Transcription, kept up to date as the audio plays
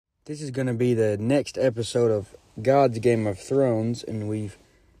This is going to be the next episode of God's Game of Thrones, and we've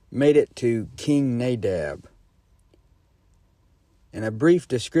made it to King Nadab. And a brief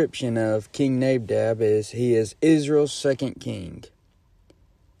description of King Nadab is he is Israel's second king,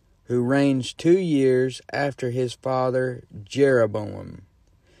 who reigns 2 years after his father Jeroboam.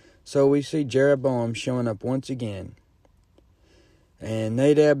 So we see Jeroboam showing up once again. And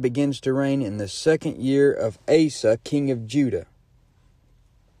Nadab begins to reign in the 2nd year of Asa, king of Judah.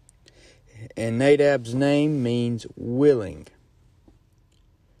 And Nadab's name means willing.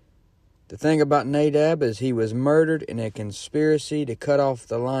 The thing about Nadab is he was murdered in a conspiracy to cut off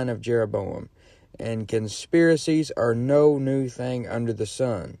the line of Jeroboam. And conspiracies are no new thing under the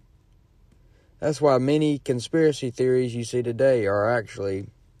sun. That's why many conspiracy theories you see today are actually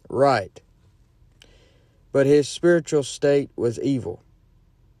right. But his spiritual state was evil.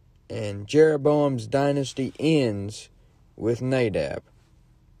 And Jeroboam's dynasty ends with Nadab,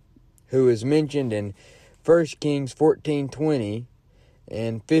 who is mentioned in 1 Kings 14:20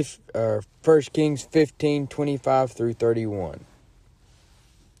 and 1 Kings 15:25 through 31.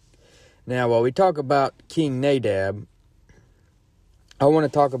 Now, while we talk about King Nadab, I want to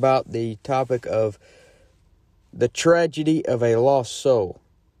talk about the topic of the tragedy of a lost soul.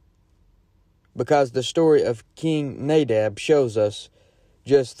 Because the story of King Nadab shows us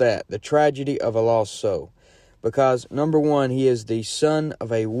just that, the tragedy of a lost soul. Because, number one, he is the son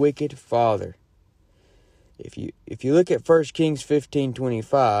of a wicked father. If you look at 1 Kings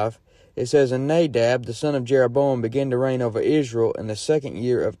 15:25, it says, "And Nadab, the son of Jeroboam, began to reign over Israel in the 2nd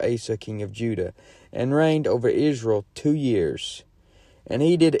year of Asa, king of Judah, and reigned over Israel 2 years. And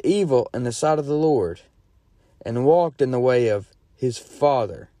he did evil in the sight of the Lord, and walked in the way of his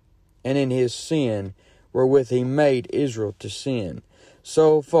father, and in his sin, wherewith he made Israel to sin."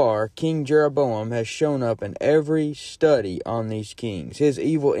 So far, King Jeroboam has shown up in every study on these kings. His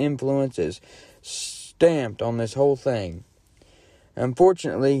evil influence is stamped on this whole thing.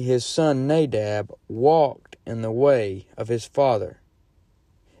 Unfortunately, his son Nadab walked in the way of his father.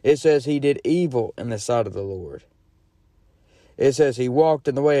 It says he did evil in the sight of the Lord. It says he walked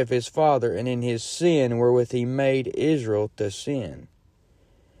in the way of his father, and in his sin wherewith he made Israel to sin.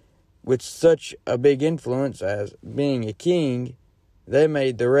 With such a big influence as being a king, they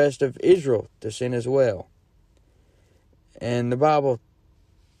made the rest of Israel to sin as well. And the Bible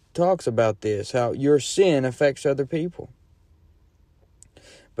talks about this, how your sin affects other people.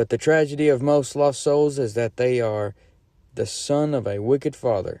 But the tragedy of most lost souls is that they are the son of a wicked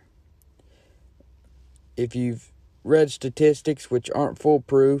father. If you've read statistics which aren't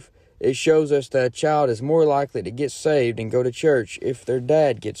foolproof, it shows us that a child is more likely to get saved and go to church if their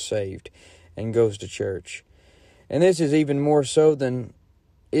dad gets saved and goes to church. And this is even more so than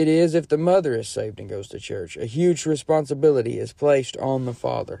it is if the mother is saved and goes to church. A huge responsibility is placed on the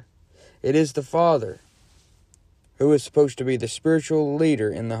father. It is the father who is supposed to be the spiritual leader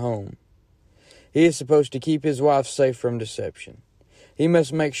in the home. He is supposed to keep his wife safe from deception. He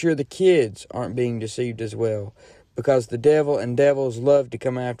must make sure the kids aren't being deceived as well, because the devil and devils love to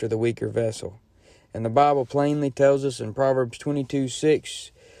come after the weaker vessel. And the Bible plainly tells us in Proverbs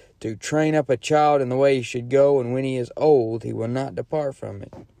 22:6, to train up a child in the way he should go, and when he is old, he will not depart from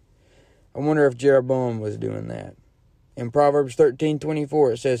it. I wonder if Jeroboam was doing that. In Proverbs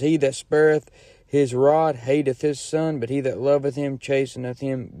 13:24, it says, "He that spareth his rod hateth his son, but he that loveth him chasteneth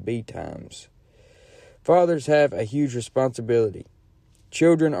him betimes." Fathers have a huge responsibility.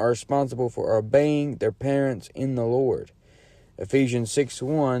 Children are responsible for obeying their parents in the Lord. Ephesians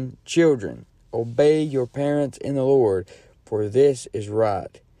 6:1, "Children, obey your parents in the Lord, for this is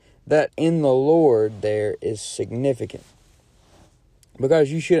right." That "in the Lord" there is significant.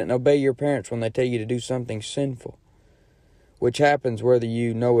 Because you shouldn't obey your parents when they tell you to do something sinful, which happens whether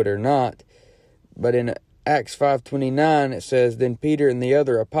you know it or not. But in Acts 5:29 it says, "Then Peter and the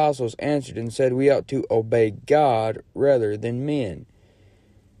other apostles answered and said, We ought to obey God rather than men."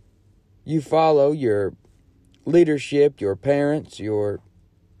 You follow your leadership, your parents, your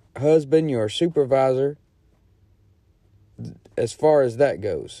husband, your supervisor, as far as that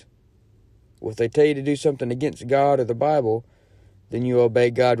goes. If they tell you to do something against God or the Bible, then you obey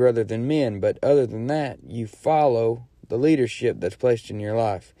God rather than men. But other than that, you follow the leadership that's placed in your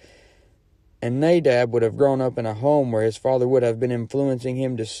life. And Nadab would have grown up in a home where his father would have been influencing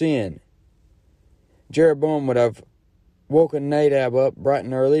him to sin. Jeroboam would have woken Nadab up bright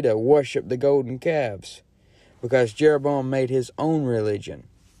and early to worship the golden calves, because Jeroboam made his own religion.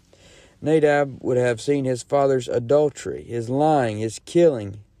 Nadab would have seen his father's adultery, his lying, his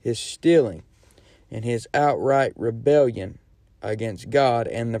killing, his stealing, and his outright rebellion against God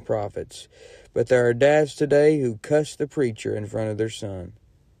and the prophets. But there are dads today who cuss the preacher in front of their son.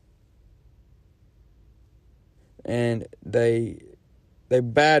 and they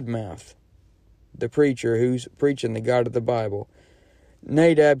badmouth the preacher who's preaching the God of the Bible.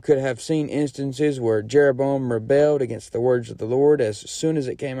 Nadab could have seen instances where Jeroboam rebelled against the words of the Lord as soon as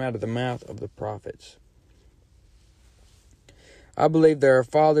it came out of the mouth of the prophets. I believe there are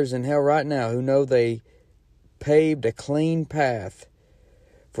fathers in hell right now who know they paved a clean path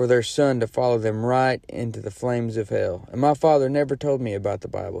for their son to follow them right into the flames of hell. And my father never told me about the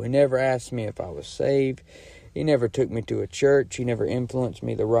Bible. He never asked me if I was saved. He never took me to a church. He never influenced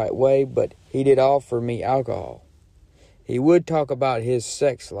me the right way, but he did offer me alcohol. He would talk about his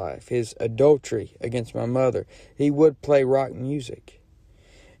sex life, his adultery against my mother. He would play rock music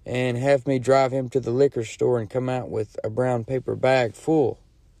and have me drive him to the liquor store and come out with a brown paper bag full.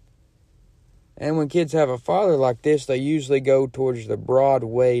 And when kids have a father like this, they usually go towards the broad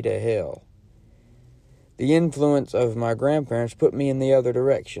way to hell. The influence of my grandparents put me in the other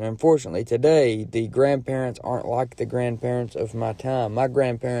direction. Unfortunately, today, the grandparents aren't like the grandparents of my time. My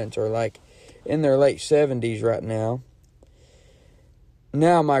grandparents are like in their late 70s right now.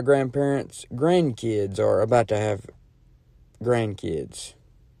 Now my grandparents' grandkids are about to have grandkids.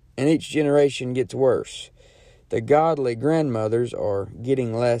 And each generation gets worse. The godly grandmothers are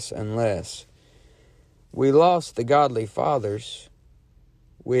getting less and less. We lost the godly fathers.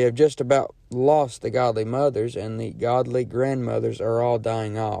 We have just about lost the godly mothers, and the godly grandmothers are all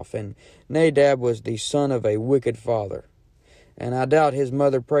dying off. And Nadab was the son of a wicked father. And I doubt his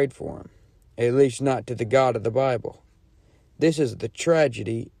mother prayed for him, at least not to the God of the Bible. This is the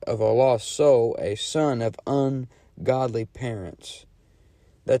tragedy of a lost soul, a son of ungodly parents.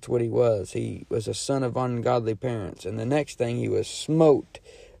 That's what he was. He was a son of ungodly parents. And the next thing, he was smote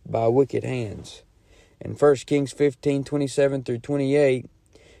by wicked hands. In 1 Kings 15:27 through 28,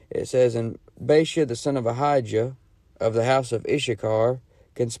 it says, And Baasha the son of Ahijah of the house of Issachar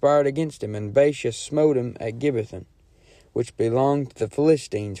conspired against him, and Baasha smote him at Gibbethon, which belonged to the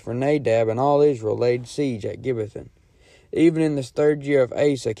Philistines, for Nadab and all Israel laid siege at Gibbethon. Even in this 3rd year of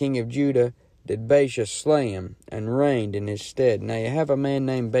Asa, king of Judah, did Baasha slay him, and reigned in his stead. Now you have a man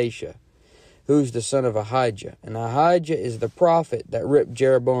named Baasha, who's the son of Ahijah. And Ahijah is the prophet that ripped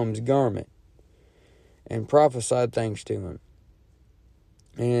Jeroboam's garment and prophesied things to him.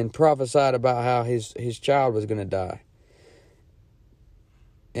 And prophesied about how his child was going to die.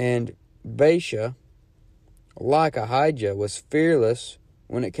 And Baasha, like Ahijah, was fearless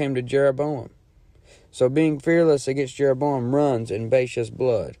when it came to Jeroboam. So being fearless against Jeroboam runs in Baasha's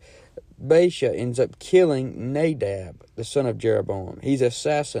blood. Baasha ends up killing Nadab, the son of Jeroboam. He's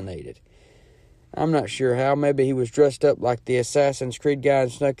assassinated. I'm not sure how. Maybe he was dressed up like the Assassin's Creed guy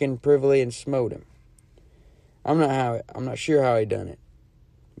and snuck in privily and smote him. I'm not sure how he done it,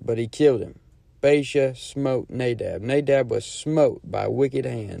 but he killed him. Baasha smote Nadab. Nadab was smote by wicked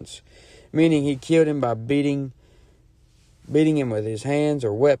hands, meaning he killed him by beating him with his hands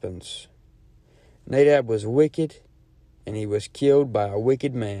or weapons. Nadab was wicked, and he was killed by a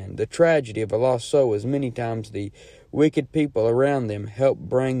wicked man. The tragedy of a lost soul is many times the wicked people around them help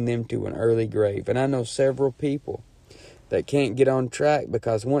bring them to an early grave. And I know several people that can't get on track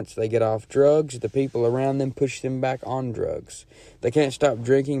because once they get off drugs, the people around them push them back on drugs. They can't stop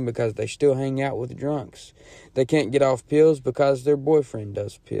drinking because they still hang out with drunks. They can't get off pills because their boyfriend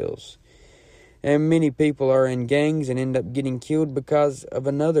does pills. And many people are in gangs and end up getting killed because of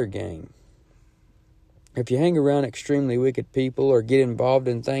another gang. If you hang around extremely wicked people or get involved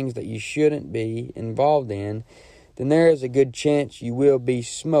in things that you shouldn't be involved in, then there is a good chance you will be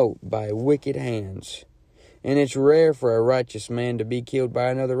smote by wicked hands. And it's rare for a righteous man to be killed by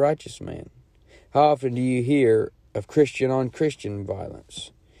another righteous man. How often do you hear of Christian-on-Christian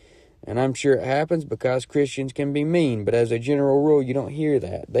violence? And I'm sure it happens because Christians can be mean, but as a general rule, you don't hear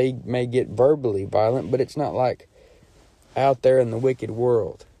that. They may get verbally violent, but it's not like out there in the wicked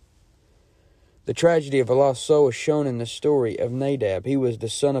world. The tragedy of a lost soul is shown in the story of Nadab. He was the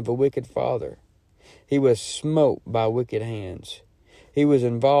son of a wicked father. He was smote by wicked hands. He was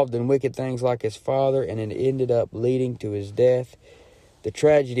involved in wicked things like his father, and it ended up leading to his death. The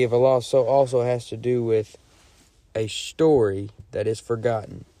tragedy of a lost soul also has to do with a story that is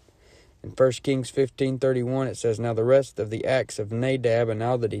forgotten. In 1 Kings 15:31, it says, Now the rest of the acts of Nadab and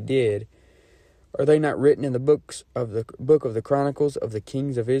all that he did, are they not written in the book of the Chronicles of the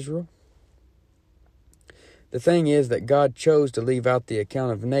kings of Israel? The thing is that God chose to leave out the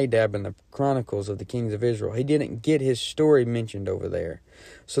account of Nadab in the Chronicles of the Kings of Israel. He didn't get his story mentioned over there.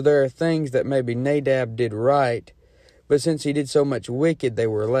 So there are things that maybe Nadab did right, but since he did so much wicked, they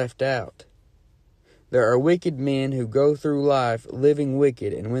were left out. There are wicked men who go through life living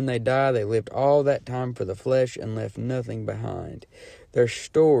wicked, and when they die, they lived all that time for the flesh and left nothing behind. Their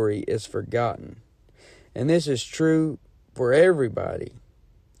story is forgotten. And this is true for everybody,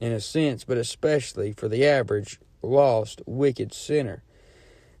 in a sense, but especially for the average, lost, wicked sinner.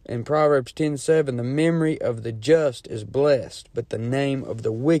 In Proverbs 10:7, the memory of the just is blessed, but the name of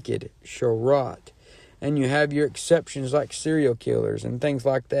the wicked shall rot. And you have your exceptions like serial killers and things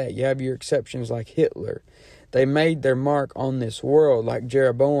like that. You have your exceptions like Hitler. They made their mark on this world, like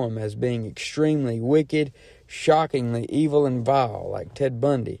Jeroboam, as being extremely wicked, shockingly evil and vile, like Ted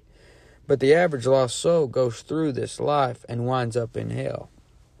Bundy. But the average lost soul goes through this life and winds up in hell.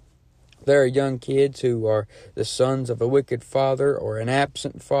 There are young kids who are the sons of a wicked father or an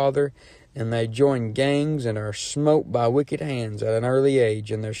absent father, and they join gangs and are smote by wicked hands at an early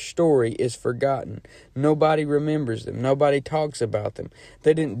age, and their story is forgotten. Nobody remembers them. Nobody talks about them.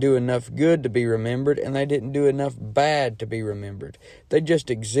 They didn't do enough good to be remembered, and they didn't do enough bad to be remembered. They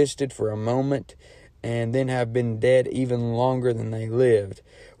just existed for a moment and then have been dead even longer than they lived.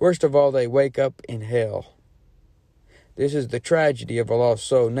 Worst of all, they wake up in hell. This is the tragedy of a lost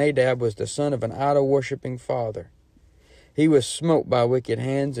soul. Nadab was the son of an idol-worshipping father. He was smote by wicked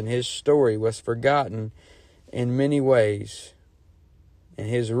hands, and his story was forgotten in many ways. And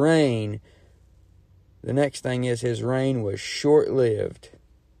his reign, the next thing is his reign was short-lived.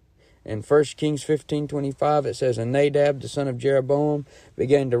 In 1 Kings 15:25, it says, And Nadab, the son of Jeroboam,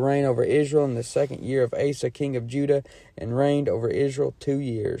 began to reign over Israel in the 2nd year of Asa, king of Judah, and reigned over Israel 2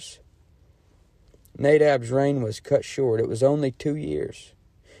 years. Nadab's reign was cut short. It was only 2 years.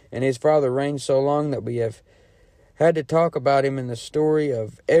 And his father reigned so long that we have had to talk about him in the story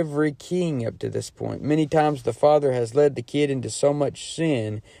of every king up to this point. Many times the father has led the kid into so much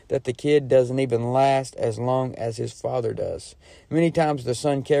sin that the kid doesn't even last as long as his father does. Many times the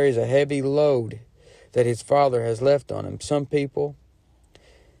son carries a heavy load that his father has left on him. Some people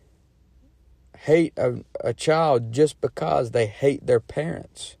hate a child just because they hate their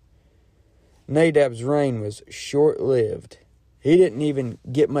parents. Nadab's reign was short-lived. He didn't even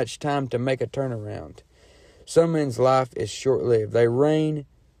get much time to make a turnaround. Some men's life is short-lived. They reign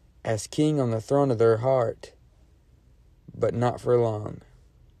as king on the throne of their heart, but not for long.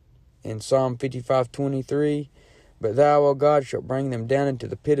 In Psalm 55:23, But thou, O God, shalt bring them down into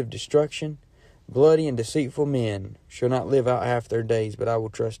the pit of destruction. Bloody and deceitful men shall not live out half their days, but I will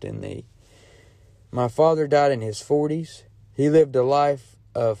trust in thee. My father died in his 40s. He lived a life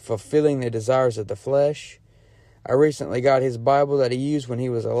of fulfilling the desires of the flesh. I recently got his Bible that he used when he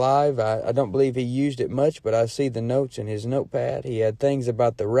was alive. I don't believe he used it much, but I see the notes in his notepad. He had things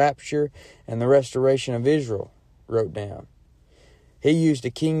about the rapture and the restoration of Israel wrote down. He used a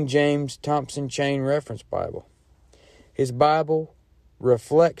King James Thompson Chain Reference Bible. His Bible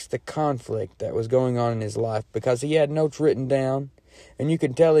reflects the conflict that was going on in his life because he had notes written down, and you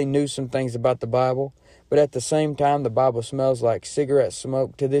can tell he knew some things about the Bible, but at the same time, the Bible smells like cigarette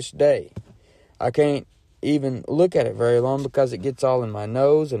smoke to this day. I can't even look at it very long because it gets all in my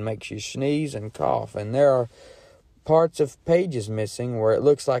nose and makes you sneeze and cough. And there are parts of pages missing where it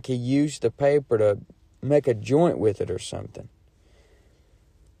looks like he used the paper to make a joint with it or something.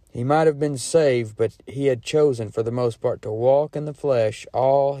 He might have been saved, but he had chosen for the most part to walk in the flesh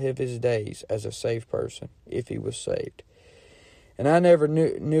all of his days as a saved person, if he was saved. And I never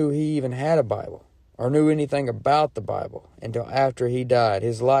knew he even had a Bible or knew anything about the Bible until after he died.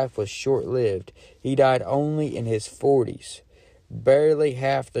 His life was short-lived. He died only in his 40s, barely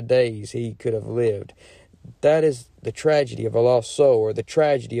half the days he could have lived. That is the tragedy of a lost soul, or the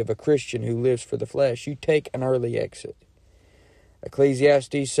tragedy of a Christian who lives for the flesh. You take an early exit.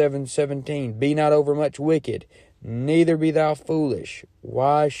 Ecclesiastes 7:17, Be not overmuch wicked, neither be thou foolish.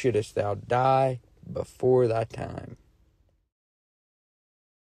 Why shouldest thou die before thy time?